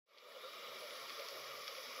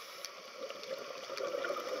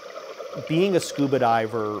Being a scuba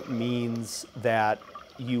diver means that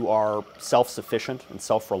you are self-sufficient and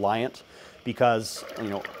self-reliant because,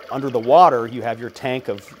 under the water you have your tank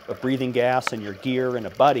of breathing gas and your gear and a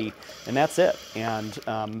buddy, and that's it. And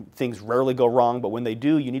things rarely go wrong, but when they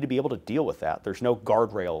do, you need to be able to deal with that. There's no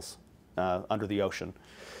guardrails under the ocean.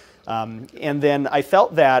 And then I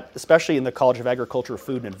felt that, especially in the College of Agriculture,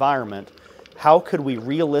 Food and Environment, how could we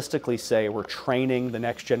realistically say we're training the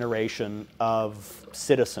next generation of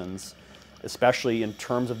citizens, especially in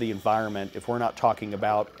terms of the environment, if we're not talking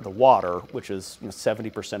about the water, which is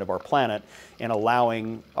 70% of our planet, and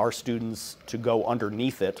allowing our students to go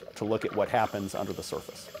underneath it to look at what happens under the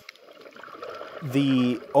surface.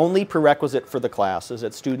 The only prerequisite for the class is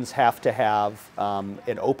that students have to have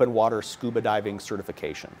an open water scuba diving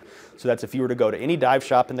certification. So that's if you were to go to any dive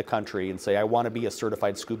shop in the country and say, I want to be a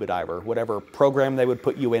certified scuba diver, whatever program they would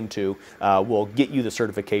put you into will get you the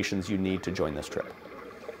certifications you need to join this trip.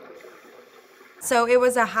 So it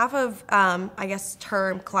was a half of,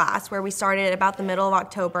 term class where we started at about the middle of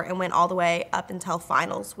October and went all the way up until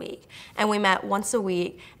finals week. And we met once a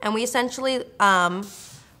week, and we essentially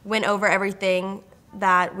went over everything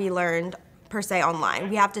that we learned per se online.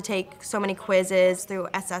 We have to take so many quizzes through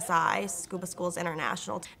SSI, Scuba Schools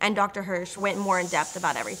International, and Dr. Hirsch went more in depth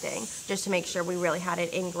about everything just to make sure we really had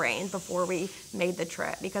it ingrained before we made the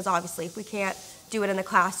trip, because obviously if we can't do it in the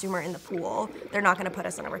classroom or in the pool, they're not going to put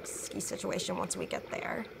us in a risky situation once we get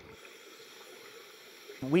there.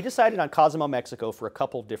 We decided on Cozumel, Mexico for a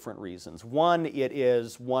couple different reasons. One, it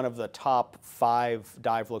is one of the top 5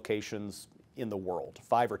 dive locations in the world,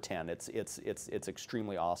 5 or 10. It's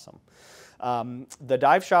extremely awesome. The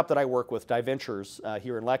dive shop that I work with, Dive Ventures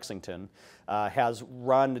here in Lexington, has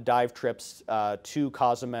run dive trips to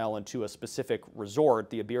Cozumel and to a specific resort,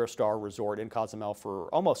 the Iberostar Resort in Cozumel, for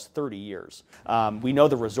almost 30 years. We know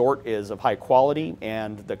the resort is of high quality,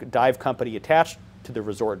 and the dive company attached to the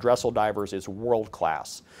resort, Dressel Divers, is world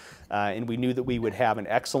class. And we knew that we would have an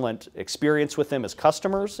excellent experience with them as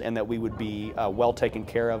customers, and that we would be well taken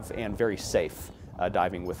care of and very safe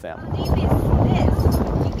diving with them.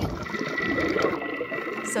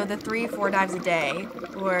 So the 3-4 dives a day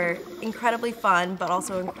were incredibly fun, but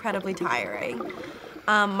also incredibly tiring.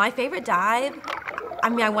 My favorite dive,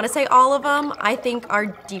 I want to say all of them. I think our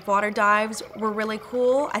deep water dives were really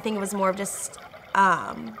cool. I think it was more of just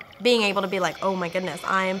being able to be like, oh my goodness,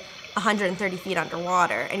 I'm 130 feet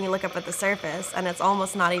underwater, and you look up at the surface and it's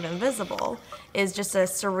almost not even visible, is just a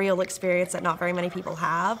surreal experience that not very many people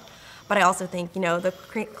have. But I also think, the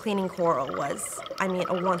cleaning coral was,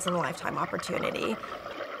 a once-in-a-lifetime opportunity.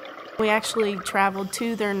 We actually traveled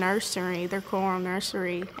to their nursery, their coral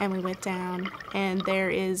nursery, and we went down, and there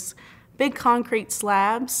is big concrete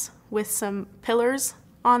slabs with some pillars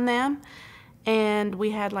on them, and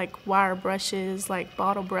we had like wire brushes, like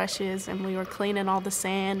bottle brushes, and we were cleaning all the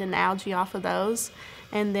sand and algae off of those.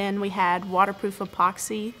 And then we had waterproof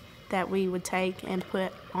epoxy that we would take and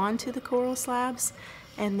put onto the coral slabs,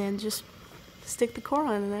 and then just stick the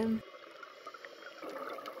coral in them.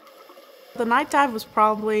 The night dive was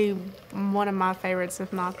probably one of my favorites,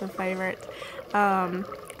 if not the favorite.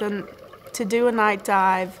 To do a night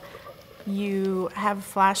dive, you have a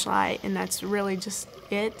flashlight, and that's really just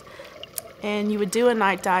it. And you would do a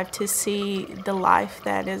night dive to see the life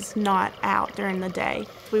that is not out during the day.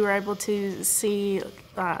 We were able to see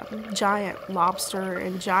giant lobster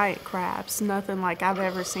and giant crabs, nothing like I've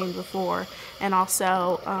ever seen before. And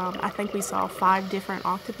also, I think we saw 5 different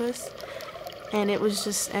octopus. And it was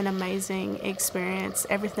just an amazing experience.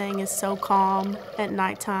 Everything is so calm at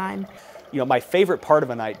nighttime. My favorite part of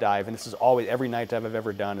a night dive, and this is always every night dive I've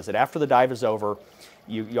ever done, is that after the dive is over,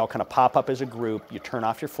 you all kind of pop up as a group, you turn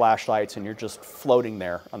off your flashlights, and you're just floating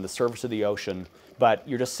there on the surface of the ocean. But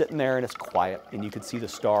you're just sitting there, and it's quiet, and you can see the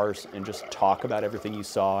stars and just talk about everything you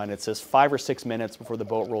saw. And it's just 5 or 6 minutes before the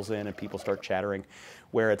boat rolls in and people start chattering,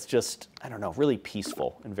 where it's just, really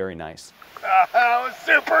peaceful and very nice. That was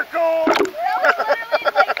super cool! That was literally,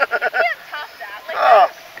 you can't top that. That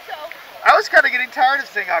was so cool. I was kind of getting tired of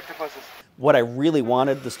seeing octopuses. What I really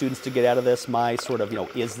wanted the students to get out of this, my sort of,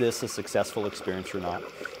 is this a successful experience or not,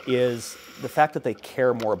 is the fact that they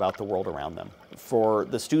care more about the world around them. For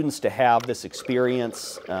the students to have this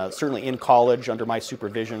experience, certainly in college under my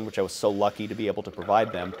supervision, which I was so lucky to be able to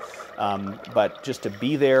provide them, but just to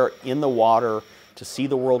be there in the water, to see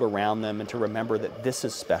the world around them, and to remember that this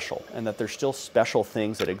is special, and that there's still special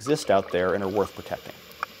things that exist out there and are worth protecting.